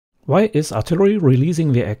Why is Artillery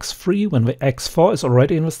releasing the X3 when the X4 is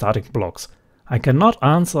already in the starting blocks? I cannot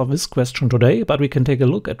answer this question today, but we can take a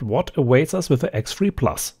look at what awaits us with the X3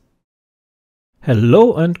 Plus.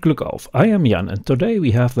 Hello and Glück auf, I am Jan and today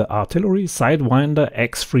we have the Artillery Sidewinder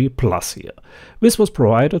X3 Plus here. This was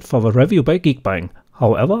provided for the review by Geekbuying.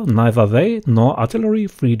 However, neither they nor Artillery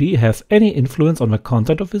 3D have any influence on the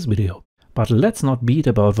content of this video. But let's not beat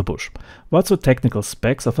about the bush. What's the technical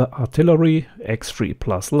specs of the Artillery X3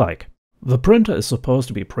 Plus like? The printer is supposed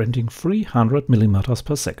to be printing 300 mm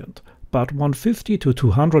per second, but 150 to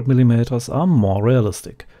 200 mm are more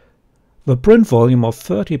realistic. The print volume of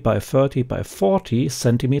 30 by 30 by 40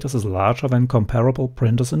 cm is larger than comparable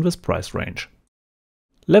printers in this price range.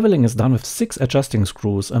 Leveling is done with 6 adjusting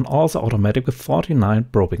screws and also automatic with 49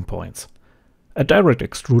 probing points. A direct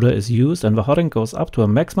extruder is used and the hotend goes up to a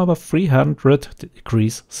maximum of 300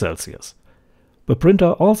 degrees Celsius. The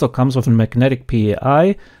printer also comes with a magnetic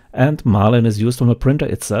PAI and marline is used on the printer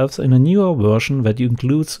itself in a newer version that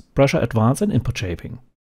includes pressure advance and input shaping.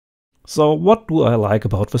 So what do I like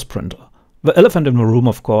about this printer? The elephant in the room,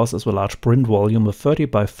 of course, is the large print volume of 30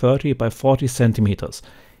 by 30 by 40 cm.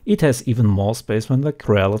 It has even more space than the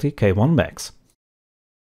Creality K1 Max.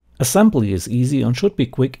 Assembly is easy and should be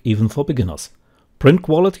quick even for beginners. Print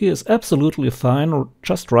quality is absolutely fine,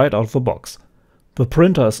 just right out of the box. The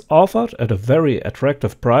printer is offered at a very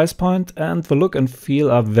attractive price point and the look and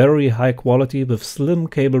feel are very high quality with slim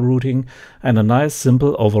cable routing and a nice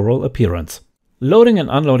simple overall appearance. Loading and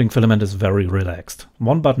unloading filament is very relaxed.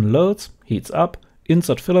 One button loads, heats up,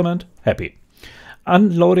 insert filament, happy.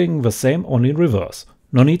 Unloading the same, only in reverse.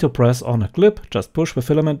 No need to press on a clip, just push the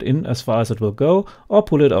filament in as far as it will go or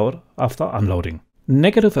pull it out after unloading.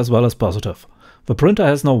 Negative as well as positive. The printer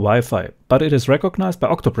has no Wi-Fi, but it is recognized by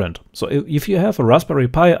Octoprint, so if you have a Raspberry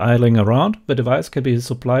Pi idling around, the device can be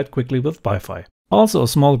supplied quickly with Wi-Fi. Also a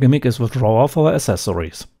small gimmick is the drawer for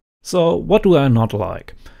accessories. So what do I not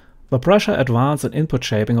like? The pressure advance and input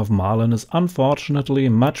shaping of marline is unfortunately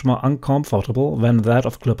much more uncomfortable than that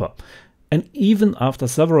of Clipper. And even after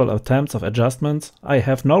several attempts of adjustments, I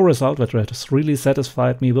have no result that has really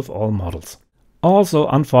satisfied me with all models. Also,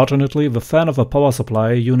 unfortunately, the fan of a power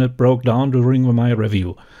supply unit broke down during my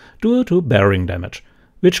review, due to bearing damage,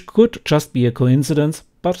 which could just be a coincidence,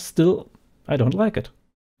 but still, I don't like it.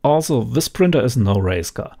 Also, this printer is no race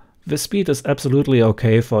car. The speed is absolutely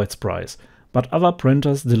okay for its price, but other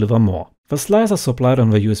printers deliver more. The slicer supplied on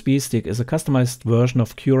the USB stick is a customized version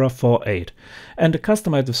of Cura 4.8, and a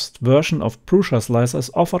customized version of Prusa slicer is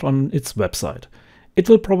offered on its website. It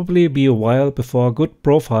will probably be a while before good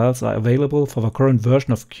profiles are available for the current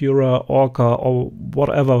version of Cura, Orca or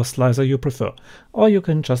whatever slicer you prefer, or you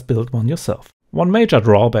can just build one yourself. One major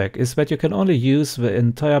drawback is that you can only use the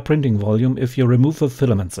entire printing volume if you remove the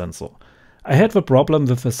filament sensor. I had the problem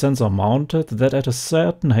with the sensor mounted that at a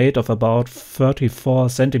certain height of about 34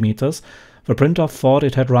 cm, the printer thought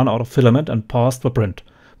it had run out of filament and paused the print,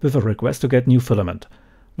 with a request to get new filament.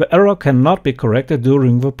 The error cannot be corrected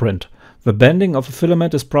during the print. The bending of the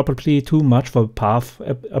filament is probably too much for the path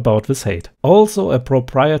about this height. Also a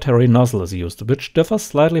proprietary nozzle is used, which differs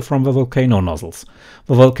slightly from the Volcano nozzles.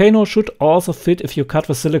 The Volcano should also fit if you cut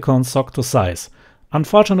the silicone sock to size.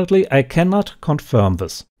 Unfortunately, I cannot confirm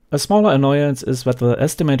this. A smaller annoyance is that the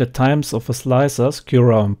estimated times of the slicers,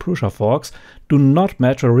 Cura and Prusa forks, do not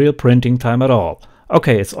match a real printing time at all.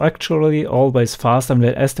 Okay, it's actually always faster than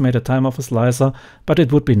the estimated time of a slicer, but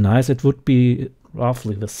it would be nice it would be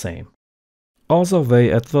roughly the same. Also, they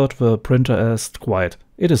advert the printer as quiet.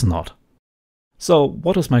 It is not. So,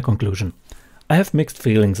 what is my conclusion? I have mixed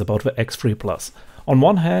feelings about the X3 Plus. On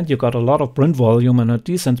one hand, you got a lot of print volume and a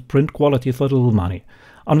decent print quality for little money.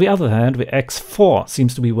 On the other hand, the X4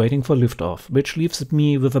 seems to be waiting for liftoff, which leaves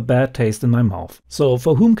me with a bad taste in my mouth. So,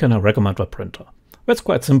 for whom can I recommend the printer? That's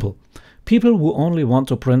quite simple. People who only want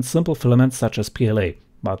to print simple filaments such as PLA,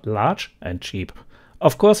 but large and cheap.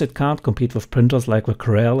 Of course, it can't compete with printers like the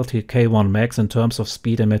Creality K1 Max in terms of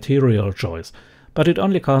speed and material choice, but it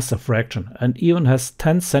only costs a fraction and even has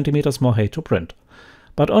 10 cm more height to print.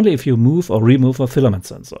 But only if you move or remove a filament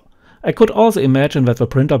sensor. I could also imagine that the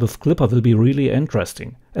printer with Clipper will be really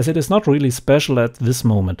interesting, as it is not really special at this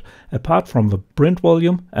moment, apart from the print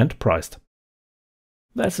volume and priced.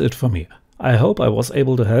 That's it for me. I hope I was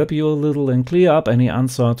able to help you a little and clear up any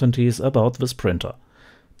uncertainties about this printer.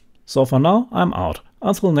 So for now, I'm out.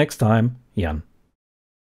 Until next time, Jan.